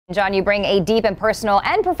John, you bring a deep and personal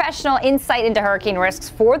and professional insight into hurricane risks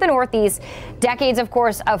for the Northeast. Decades, of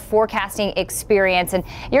course, of forecasting experience. And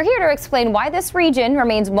you're here to explain why this region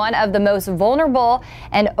remains one of the most vulnerable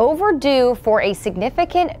and overdue for a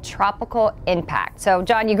significant tropical impact. So,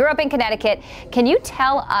 John, you grew up in Connecticut. Can you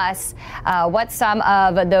tell us what some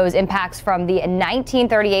of those impacts from the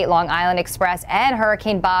 1938 Long Island Express and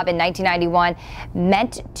Hurricane Bob in 1991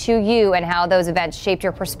 meant to you and how those events shaped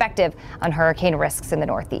your perspective on hurricane risks in the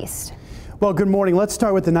Northeast? Well, good morning. Let's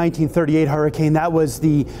start with the 1938 hurricane. That was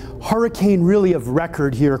the hurricane really of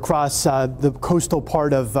record here across the coastal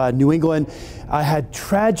part of New England. Had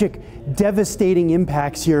tragic, devastating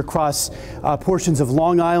impacts here across portions of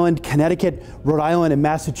Long Island, Connecticut, Rhode Island, and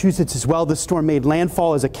Massachusetts as well. This storm made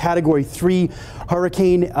landfall as a Category 3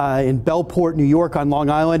 hurricane in Bellport, New York on Long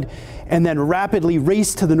Island, and then rapidly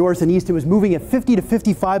raced to the north and east. It was moving at 50 to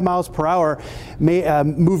 55 miles per hour,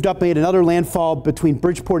 moved up, made another landfall between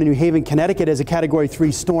Bridgeport and New Haven, Connecticut as a Category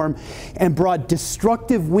 3 storm, and brought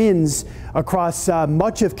destructive winds across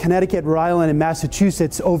much of Connecticut, Rhode Island, and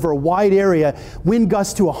Massachusetts over a wide area. Wind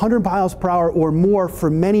gusts to 100 miles per hour or more for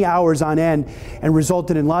many hours on end, and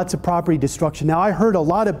resulted in lots of property destruction. Now, I heard a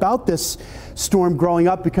lot about this storm growing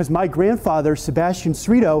up because my grandfather, Sebastian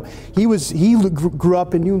Cerrito, he grew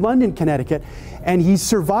up in New London, Connecticut, and he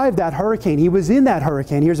survived that hurricane. He was in that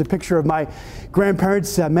hurricane. Here's a picture of my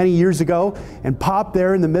grandparents many years ago, and Pop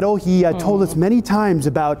there in the middle. He told us many times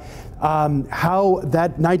about how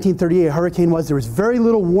that 1938 hurricane was. There was very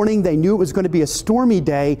little warning. They knew it was going to be a stormy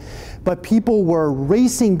day, but people were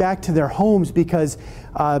racing back to their homes because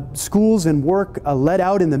schools and work let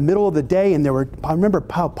out in the middle of the day. And I remember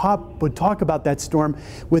how Pop would talk about that storm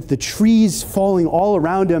with the trees falling all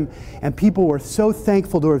around him, and people were so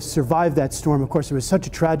thankful to have survived that storm. Of course, there was such a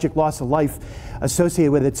tragic loss of life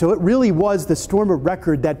associated with it. So it really was the storm of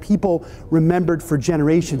record that people remembered for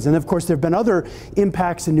generations. And of course, there have been other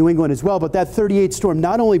impacts in New England as well, but that 38 storm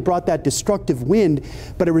not only brought that destructive wind,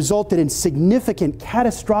 but it resulted in significant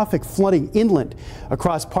catastrophic flooding inland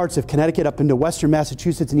across parts of Connecticut up into western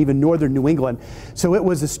Massachusetts and even northern New England. So it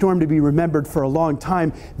was a storm to be remembered for a long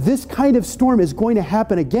time. This kind of storm is going to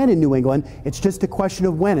happen again in New England. It's just a question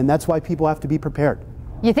of when, and that's why people have to be prepared.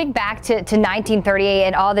 You think back to 1938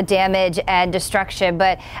 and all the damage and destruction,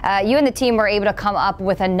 but you and the team were able to come up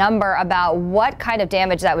with a number about what kind of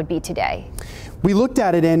damage that would be today. We looked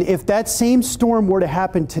at it, and if that same storm were to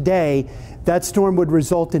happen today, that storm would could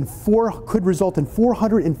result in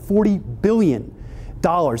 $440 billion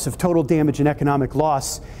of total damage and economic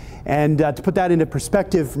loss. And to put that into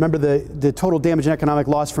perspective, remember the total damage and economic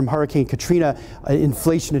loss from Hurricane Katrina,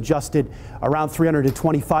 inflation adjusted, around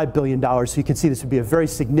 $325 billion. So you can see this would be a very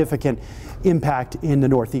significant impact in the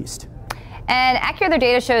Northeast. And AccuWeather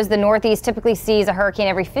data shows the Northeast typically sees a hurricane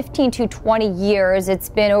every 15 to 20 years. It's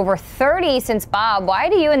been over 30 since Bob. Why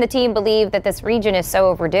do you and the team believe that this region is so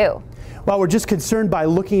overdue? Well, we're just concerned by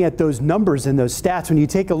looking at those numbers and those stats. When you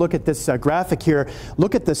take a look at this graphic here,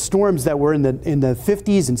 look at the storms that were in the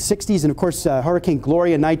 50s and 60s, and of course Hurricane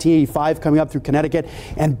Gloria in 1985 coming up through Connecticut,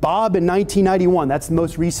 and Bob in 1991. That's the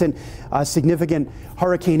most recent significant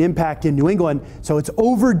hurricane impact in New England. So it's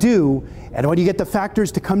overdue, and when you get the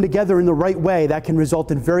factors to come together in the right way, that can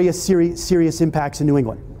result in various serious impacts in New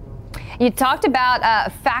England. You talked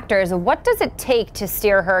about factors. What does it take to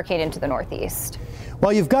steer a hurricane into the Northeast?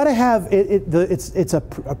 Well, you've got to have it's a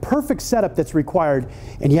perfect setup that's required,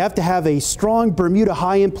 and you have to have a strong Bermuda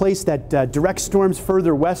high in place that directs storms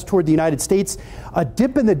further west toward the United States, a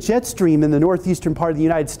dip in the jet stream in the northeastern part of the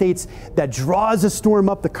United States that draws a storm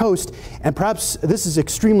up the coast, and perhaps this is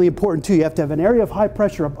extremely important too, you have to have an area of high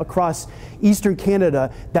pressure across eastern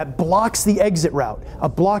Canada that blocks the exit route, a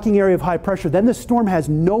blocking area of high pressure. Then the storm has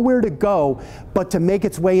nowhere to go but to make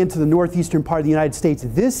its way into the northeastern part of the United States.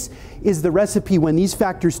 This is the recipe when these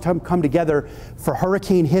factors come together for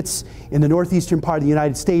hurricane hits in the northeastern part of the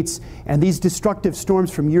United States. And these destructive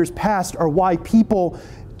storms from years past are why people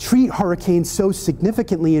treat hurricanes so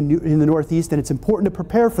significantly in the Northeast, and it's important to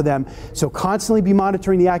prepare for them. So constantly be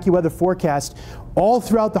monitoring the AccuWeather forecast all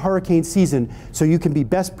throughout the hurricane season so you can be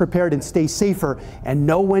best prepared and stay safer and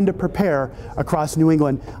know when to prepare across New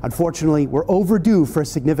England. Unfortunately, we're overdue for a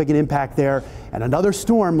significant impact there, and another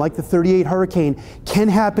storm like the 38 hurricane can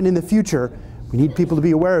happen in the future. We need people to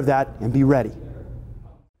be aware of that and be ready.